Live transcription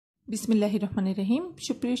বিসমিল্লাহির রহমানির রহিম।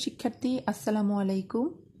 সুপ্রিয় শিক্ষার্থী, আসসালামু আলাইকুম।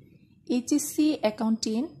 এইচএসসি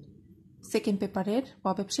অ্যাকাউন্টিং সেকেন্ড পেপারের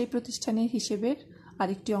ব্যবসায়ী প্রতিষ্ঠানের হিসেবের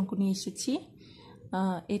আরেকটি অঙ্ক নিয়ে এসেছি।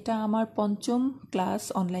 এটা আমার পঞ্চম ক্লাস,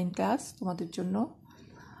 অনলাইন ক্লাস তোমাদের জন্য।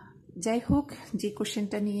 যাই হোক, যে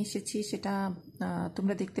কোশ্চেনটা নিয়ে এসেছি সেটা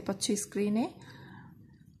তোমরা দেখতে পাচ্ছ স্ক্রিনে।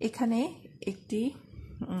 এখানে একটি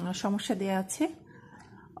সমস্যা দেয়া আছে।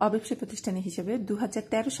 ব্যবসায়ী প্রতিষ্ঠানের হিসেবে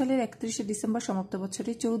 2013 সালের 31শে ডিসেম্বর সমাপ্ত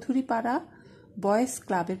বছরে চৌধুরীপাড়া বয়েজ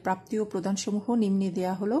ক্লাবের প্রাপ্তি ও প্রদানসমূহ নিম্নে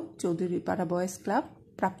দেয়া হলো। চৌধুরীপাড়া বয়েজ ক্লাব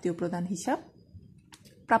প্রাপ্তি ও প্রদান হিসাব।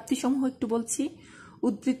 প্রাপ্তিসমূহ একটু বলছি।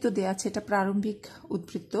 উদ্বৃত্ত দেয়া আছে, এটা প্রারম্ভিক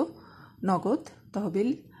উদ্বৃত্ত, নগদ তহবিল,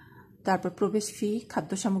 তারপর প্রবেশ ফি,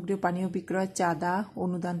 খাদ্য সামগ্রী ও পানীয় বিক্রয়, চাঁদা,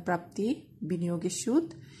 অনুদান প্রাপ্তি, বিনিয়োগের সুদ।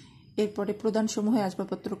 এরপরে প্রদানসমূহে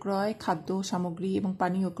আসবাবপত্র ক্রয়, খাদ্য সামগ্রী এবং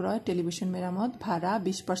পানীয় ক্রয়, টেলিভিশন মেরামত, ভাড়া,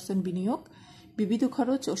 20% বিনিয়োগ, বিবিধ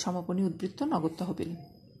খরচ ও সমাপনী উদ্বৃত্ত, নগদ তহবিল।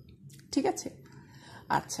 ঠিক আছে?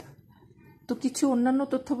 আচ্ছা, তো কিছু অন্যান্য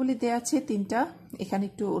তথ্যাবলী দেওয়া আছে তিনটা। এখানে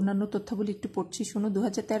একটু অন্যান্য তথ্যাবলী একটু পড়ছি, শোনো।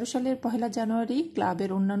 2013 সালের 1 জানুয়ারি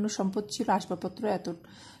ক্লাবের অন্যান্য সম্পদ ছিল আসবাবপত্র এত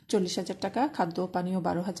 40,000 টাকা, খাদ্য পানীয়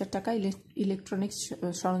 12,000 টাকা, ইলেকট্রনিক্স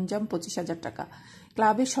সরঞ্জাম 25,000 টাকা।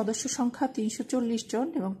 ক্লাবের সদস্য সংখ্যা 340 জন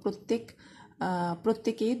এবং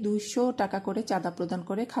প্রত্যেকে 200 টাকা করে চাঁদা প্রদান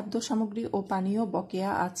করে। খাদ্য সামগ্রী ও পানীয়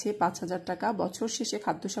বকেয়া আছে 5,000 টাকা। বছর শেষে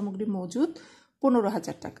খাদ্য সামগ্রী মজুদ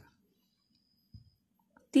 15,000 টাকা।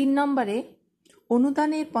 3 নম্বরে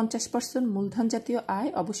অনুদানের 50% মূলধন জাতীয় আয়,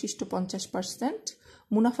 অবশিষ্ট 50%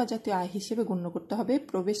 মুনাফা জাতীয় আয় হিসেবে গণ্য করতে হবে।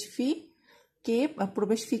 প্রবেশ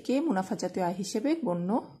ফিকে মুনাফা জাতীয় আয় হিসেবে গণ্য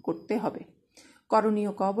করতে হবে।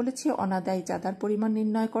 করণীয় ক বলেছে অনাদায়ী চাঁদার পরিমাণ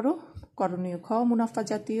নির্ণয় করো। করণীয় খ মুনাফা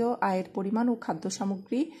জাতীয় আয়ের পরিমাণ ও খাদ্য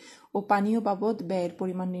সামগ্রী ও পানীয় বাবদ ব্যয়ের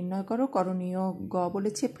পরিমাণ নির্ণয় করো। করণীয় গ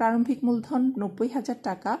বলেছে প্রারম্ভিক মূলধন 90,000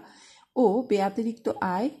 টাকা ও ব্যতিরিক্ত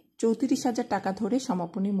আয় 34,000 টাকা ধরে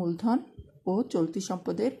সমাপনী মূলধন ও চলতি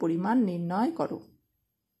সম্পদের পরিমাণ নির্ণয় করো।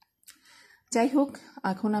 যাই হোক,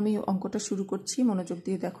 এখন আমি অঙ্কটা শুরু করছি, মনোযোগ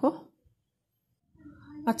দিয়ে দেখো।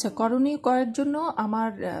 আচ্ছা, করণীয় কয়ের জন্য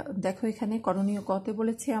আমার দেখো, এখানে করণীয় কতে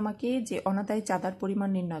বলেছে আমাকে যে অনাদায়ী চাঁদার পরিমাণ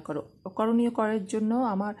নির্ণয় করো। করণীয় করের জন্য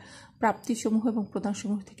আমার প্রাপ্তিসমূহ এবং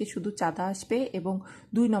প্রদানসমূহ থেকে শুধু চাঁদা আসবে এবং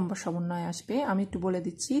 2 নম্বর সমন্বয় আসবে। আমি একটু বলে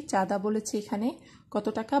দিচ্ছি। চাঁদা বলেছে এখানে কত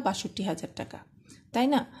টাকা? 62,000 টাকা, তাই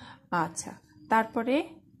না? আচ্ছা, তারপরে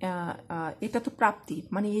এটা তো প্রাপ্তি,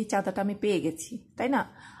 মানে এই চাঁদাটা আমি পেয়ে গেছি, তাই না?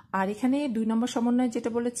 আর এখানে 2 নম্বর সমন্বয় যেটা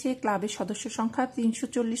বলেছে ক্লাবের সদস্য সংখ্যা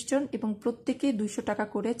 340 জন এবং প্রত্যেকে 200 টাকা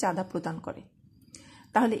করে চাঁদা প্রদান করে।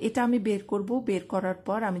 তাহলে এটা আমি বের করব। বের করার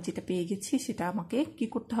পর আমি যেটা পেয়ে গেছি সেটা আমাকে কি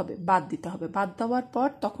করতে হবে? বাদ দিতে হবে। বাদ দেওয়ার পর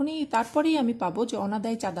তারপরেই আমি পাবো যে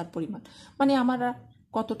অনাদায়ী চাঁদার পরিমাণ, মানে আমার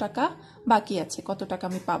কত টাকা বাকি আছে, কত টাকা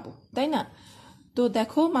আমি পাবো, তাই না? তো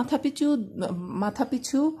দেখো,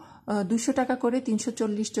 মাথাপিছু 200 টাকা করে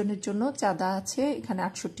 340 জনের জন্য চাঁদা আছে এখানে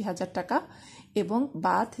 68,000 টাকা এবং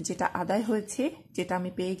বাদ যেটা আদায় হয়েছে, যেটা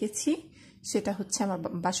আমি পেয়ে গেছি, সেটা হচ্ছে আমার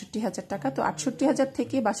 62,000 টাকা। তো 68,000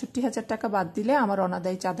 থেকে 62,000 টাকা বাদ দিলে আমার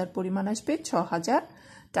অনাদায়ী চাঁদার পরিমাণ আসবে 6,000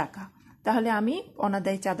 টাকা। তাহলে আমি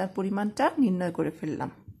অনাদায়ী চাঁদার পরিমাণটা নির্ণয় করে ফেললাম।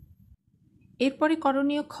 এরপরে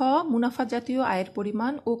করণীয় খ মুনাফা জাতীয় আয়ের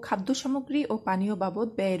পরিমাণ ও খাদ্য সামগ্রী ও পানীয় বাবদ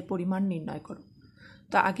ব্যয়ের পরিমাণ নির্ণয় করো।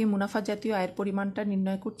 তো আগে মুনাফা জাতীয় আয়ের পরিমাণটা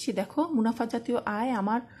নির্ণয় করছি। দেখো, মুনাফা জাতীয় আয়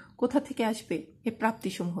আমার কোথা থেকে আসবে? এই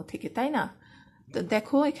প্রাপ্তিসমূহ থেকে, তাই না? তো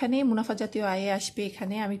দেখো, এখানে মুনাফা জাতীয় আয়ে আসবে,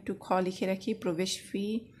 এখানে আমি একটু খ লিখে রাখি, প্রবেশ ফি,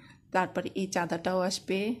 তারপরে এই চাঁদাটাও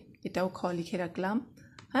আসবে, এটাও খ লিখে রাখলাম।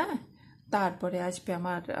 হ্যাঁ, তারপরে আসবে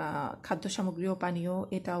আমার খাদ্য সামগ্রী ও পানীয়,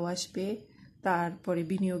 এটাও আসবে। তারপরে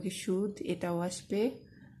বিনিয়োগের সুদ, এটাও আসবে।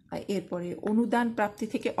 এরপরে অনুদান প্রাপ্তি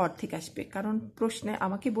থেকে অর্ধেক আসবে, কারণ প্রশ্নে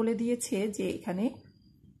আমাকে বলে দিয়েছে যে এখানে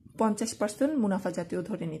 50% মুনাফা জাতীয়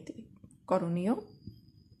ধরে নিতে। করণীয়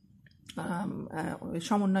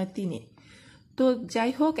সমন্বয় 3। তো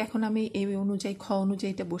যাই হোক, এখন আমি এই অনুযায়ী খ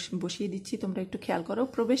অনুযায়ী এটা বসিয়ে দিচ্ছি, তোমরা একটু খেয়াল করো।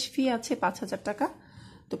 প্রবেশ ফি আছে 5,000 টাকা,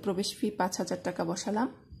 তো প্রবেশ ফি 5,000 টাকা বসালাম।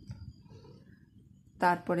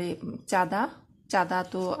 তারপরে চাঁদা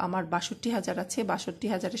তো আমার 62,000 আছে,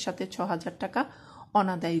 62,000-এর সাথে 6,000 টাকা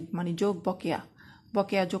অনাদায়ী, মানে যোগ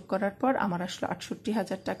বকেয়া যোগ করার পর আমার আসলো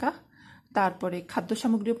 68,000 টাকা। তারপরে খাদ্য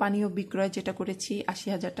সামগ্রী পানীয় বিক্রয় যেটা করেছি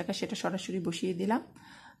 80,000 টাকা, সেটা সরাসরি বসিয়ে দিলাম।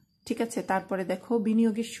 ঠিক আছে, তারপরে দেখো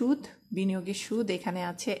বিনিয়োগের সুদ এখানে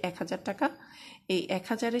আছে 1,000 টাকা। এই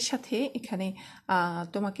 1,000-এর সাথে এখানে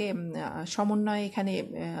তোমাকে সমন্বয়ে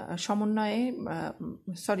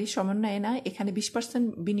না, এখানে 20%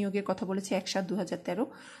 বিনিয়োগের কথা বলেছে 1/7/2013।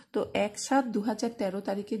 তো 1/7/2013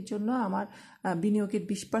 তারিখের জন্য আমার বিনিয়োগের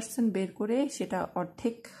 20% বের করে সেটা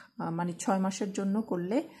অর্ধেক, মানে 6 মাসের জন্য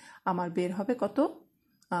করলে আমার বের হবে কত?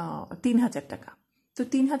 3,000 টাকা। তো তো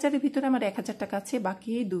 3000-এর ভিতরে আমার 1000 টাকা আছে,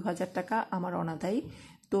 বাকি 2000 টাকা আমার অনাদায়ী।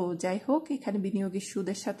 তো যাই হোক, এখানে বিনিয়োগের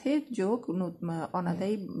সুদের সাথে যোগ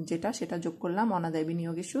অনাদায়ী যেটা সেটা যোগ করলাম, অনাদায়ী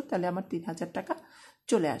বিনিয়োগের সুদ, তাহলে আমার 3000 টাকা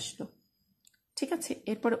চলে আসলো। ঠিক আছে,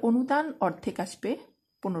 এরপরে অনুদান অর্ধেক আসবে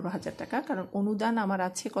 15,000 টাকা, কারণ অনুদান আমার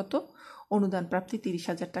আছে কত, অনুদান প্রাপ্তি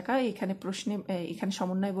 30,000 টাকা। এখানে প্রশ্নে এখানে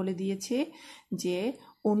সমন্বয় বলে দিয়েছে যে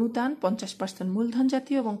অনুদান 50% মূলধন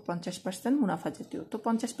জাতীয় এবং 50% মুনাফা জাতীয়। তো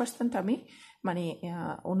 50% আমি মানে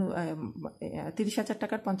 30,000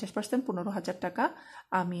 টাকার 50% 15,000 টাকা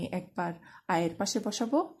আমি একবার আয়ের পাশে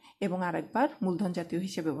বসাবো এবং আরেকবার মূলধন জাতীয়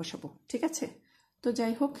হিসেবে বসাবো। ঠিক আছে, তো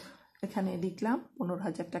যাই হোক এখানে লিখলাম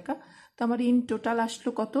 15,000 টাকা। তো আমার ইন টোটাল আসলো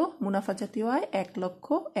কত, মুনাফা জাতীয় আয়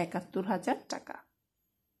 1,71,000 টাকা।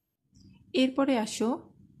 এরপরে আসো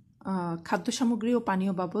খাদ্য সামগ্রী ও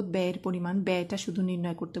পানীয় বাবদ ব্যয়ের পরিমাণ, ব্যয়টা শুধু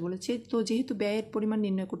নির্ণয় করতে বলেছে। তো যেহেতু ব্যয়ের পরিমাণ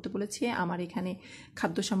নির্ণয় করতে বলেছে, আমার এখানে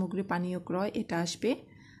খাদ্য সামগ্রী পানীয় ক্রয় এটা আসবে,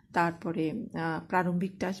 তারপরে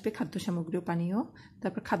প্রারম্ভিকটা আসবে খাদ্য সামগ্রী ও পানীয়,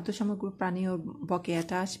 তারপর খাদ্য সামগ্রী পানীয়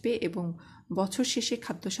বকেয়াটা আসবে এবং বছর শেষে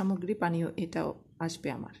খাদ্য সামগ্রী পানীয় এটাও আসবে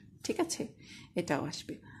আমার। ঠিক আছে, এটাও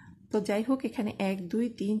আসবে। তো যাই হোক, এখানে 1, 2,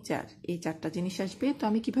 3, 4 এই 4টা জিনিস আসবে। তো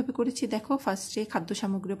আমি কিভাবে করেছি দেখো, ফার্স্টে খাদ্য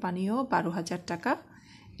সামগ্রী পানীয় 12,000 টাকা,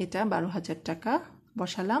 এটা 12,000 টাকা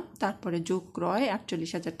বসালাম, তারপরে যোগ ক্রয়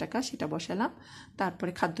 48,000 টাকা সেটা বসালাম,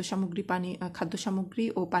 তারপরে খাদ্য সামগ্রী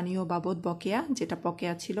ও পানীয় বাবদ বকেয়া, যেটা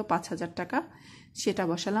বকেয়া ছিল 5,000 টাকা সেটা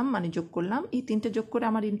বসালাম, মানে যোগ করলাম। এই তিনটে যোগ করে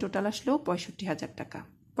আমার ইন টোটাল আসলো 65,000 টাকা।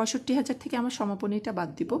 65,000 থেকে আমার সমাপনীটা বাদ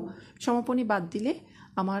দিব, সমাপনী বাদ দিলে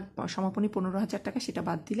আমার সমাপনী 15,000 টাকা, সেটা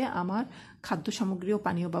বাদ দিলে আমার খাদ্য সামগ্রী ও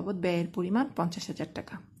পানীয় বাবদ ব্যয়ের পরিমাণ 50,000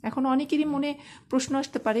 টাকা। এখন অনেকেরই মনে প্রশ্ন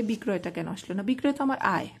আসতে পারে বিক্রয়টা কেন আসলো না, বিক্রয় তো আমার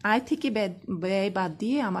আয় থেকে ব্যয় বাদ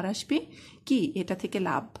দিয়ে আমার আসবে কি, এটা থেকে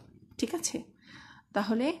লাভ। ঠিক আছে,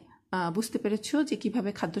 তাহলে বুঝতে পেরেছো যে কিভাবে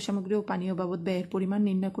খাদ্য সামগ্রী ও পানীয় বাবদ ব্যয়ের পরিমাণ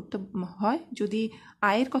নির্ণয় করতে হয়। যদি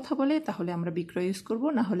আয়ের কথা বলে তাহলে আমরা বিক্রয় ইউজ করব,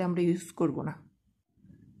 না হলে আমরা ইউজ করব না।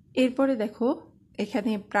 এরপরে দেখো,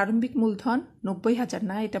 এখানে প্রারম্ভিক মূলধন 90,000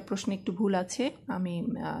 না, এটা প্রশ্নে একটু ভুল আছে, আমি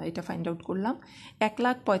এটা ফাইন্ড আউট করলাম।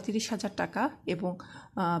 1,35,000 টাকা এবং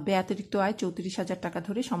ব্যয়াতিরিক্ত আয় 34,000 টাকা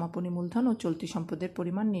ধরে সমাপনী মূলধন ও চলতি সম্পদের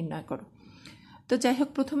পরিমাণ নির্ণয় করো। তো যাই হোক,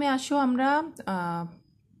 প্রথমে আসো আমরা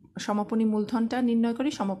সমাপনী মূলধনটা নির্ণয় করি।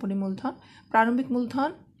 সমাপনী মূলধন, প্রারম্ভিক মূলধন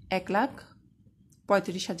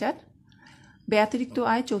 1,35,000, ব্যয়াতিরিক্ত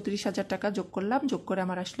আয় 34,000 টাকা যোগ করলাম, যোগ করে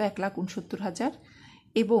আমার আসলো 1,69,000,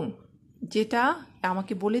 এবং যেটা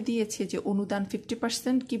আমাকে বলে দিয়েছে যে অনুদান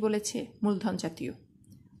 50% কি বলেছে, মূলধন জাতীয়,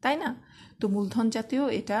 তাই না? তো মূলধন জাতীয়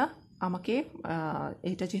এটা আমাকে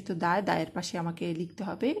এটা যেহেতু দায়ের পাশে আমাকে লিখতে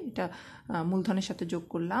হবে, এটা মূলধনের সাথে যোগ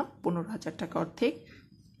করলাম 15,000 টাকা অর্ধেক,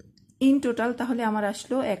 ইন টোটাল তাহলে আমার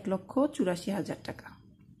আসলো 1,84,000 টাকা।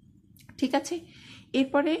 ঠিক আছে,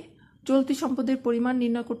 এরপরে চলতি সম্পদের পরিমাণ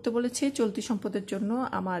নির্ণয় করতে বলেছে। চলতি সম্পদের জন্য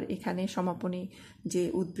আমার এখানে সমাপনী যে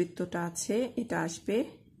উদ্বৃত্তটা আছে এটা আসবে।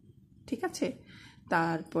 ঠিক আছে,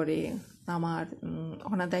 তারপরে আমার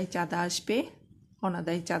অনাদায়ী চাঁদা আসবে,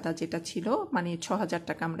 অনাদায়ী চাঁদা যেটা ছিল মানে 6,000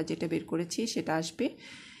 টাকা আমরা যেটা বের করেছি সেটা আসবে।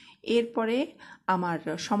 এরপরে আমার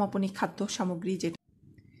সমাপনী খাদ্য সামগ্রী যেটা,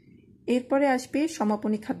 এরপরে আসবে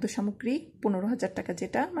সমাপনী খাদ্য সামগ্রী 15,000 টাকা,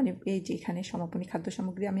 যেটা মানে এই যে এখানে সমাপনী খাদ্য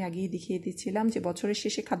সামগ্রী আমি আগেই দেখিয়ে দিচ্ছিলাম যে বছরের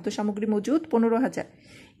শেষে খাদ্য সামগ্রী মজুদ 15,000,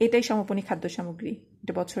 এটাই সমাপনী খাদ্য সামগ্রী,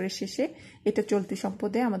 এটা বছরের শেষে, এটা চলতি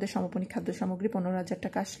সম্পদে আমাদের সমাপনী খাদ্য সামগ্রী 15,000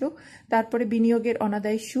 টাকা আসলো। তারপরে বিনিয়োগের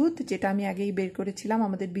অনাদায়ী সুদ, যেটা আমি আগেই বের করেছিলাম,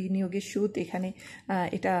 আমাদের বিনিয়োগের সুদ এখানে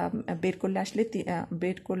এটা বের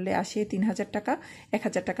করলে আসে 3,000 টাকা,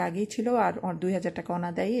 1,000 টাকা আগেই ছিল আর 2,000 টাকা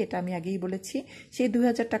অনাদায়ী, এটা আমি আগেই বলেছি, সেই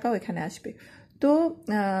 2,000 টাকাও এখানে আসবে। তো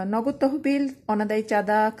নগদ তহবিল, অনাদায়ী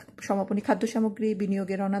চাঁদা, সমাপনী খাদ্য সামগ্রী,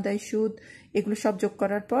 বিনিয়োগের অনাদায়ী সুদ, এগুলো সব যোগ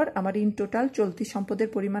করার পর আমার ইন টোটাল চলতি সম্পদের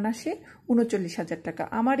পরিমাণ আসে 39,000 টাকা।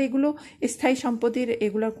 আমার এগুলো স্থায়ী সম্পদের,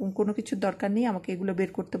 এগুলোর কোনো কিছুর দরকার নেই, আমাকে এগুলো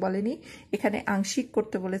বের করতে বলেনি, এখানে আংশিক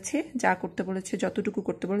করতে বলেছে, যা করতে বলেছে যতটুকু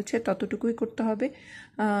করতে বলেছে ততটুকুই করতে হবে,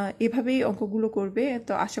 এভাবেই অঙ্কগুলো করবে।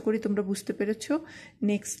 তো আশা করি তোমরা বুঝতে পেরেছো।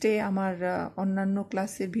 নেক্সটে আমার অন্যান্য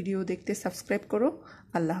ক্লাসের ভিডিও দেখতে সাবস্ক্রাইব করো।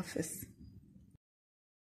 আল্লাহ হাফেজ।